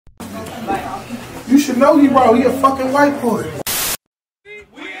should know he wrong. He a fucking white boy.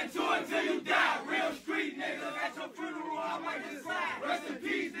 We into it till you die. Real street niggas. At your funeral, I might just slide. Rest in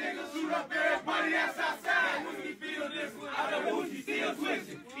peace, niggas. Shoot up everybody that's outside. When we feel this one, I know Woochie still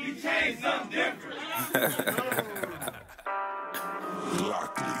twisting. He changed something different.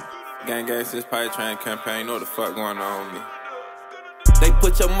 Glockley. Gang since Pipe Train campaign. Know what the fuck going on with me. They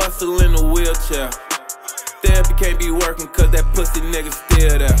put your muscle in a wheelchair. Therapy can't be working cause that pussy nigga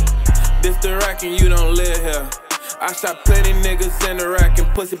still there. This the rack and you don't live here. I shot plenty niggas in the rack and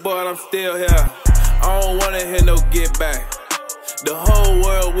pussy boy, I'm still here. I don't wanna hear no get back. The whole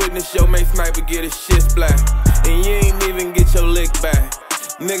world witness your mate sniper get his shit splat. And you ain't even get your lick back.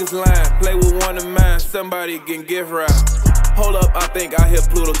 Niggas lying, play with one of mine, somebody can gift wrap. Hold up, I think I hear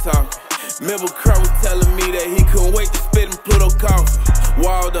Pluto talking. Remember Crow was telling me that he couldn't wait to spit in Pluto coffee.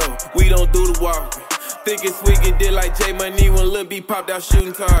 Waldo, we don't do the walking. Think it's sweet, get did like J Money when Lil B popped out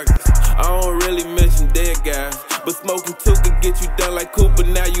shooting targets. I don't really mention dead guys, but smoking two could get you done like Cooper,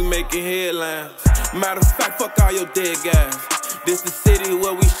 now you making headlines. Matter of fact, fuck all your dead guys. This the city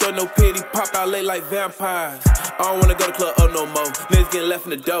where we show no pity, pop out late like vampires. I don't wanna go to club up no more, niggas getting left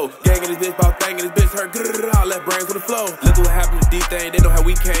in the dough. Gang in this bitch, ball thang in this bitch, hurt, all that brains for the flow. Look at what happened to D-Thing, they know how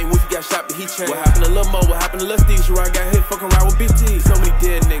we came. Woochie got shot, but he changed. What happened to Lil Mo, what happened to Lil Steve? Sharon got hit, fucking around with Big T. So many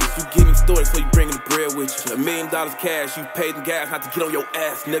dead niggas, you giving stories so you bringing the bread with you. $1 million cash, you paid in gas not to get on your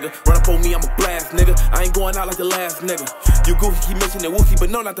ass, nigga. Run up on me, I'm a blast, nigga. I ain't going out like the last nigga. You goofy, keep mentioning Woochie, but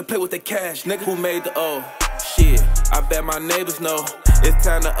know not to play with that cash, nigga. Who made the O? Shit, I bet my neighbors know. It's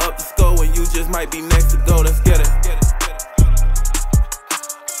time to up the score and you just might be next to go. Let's get it.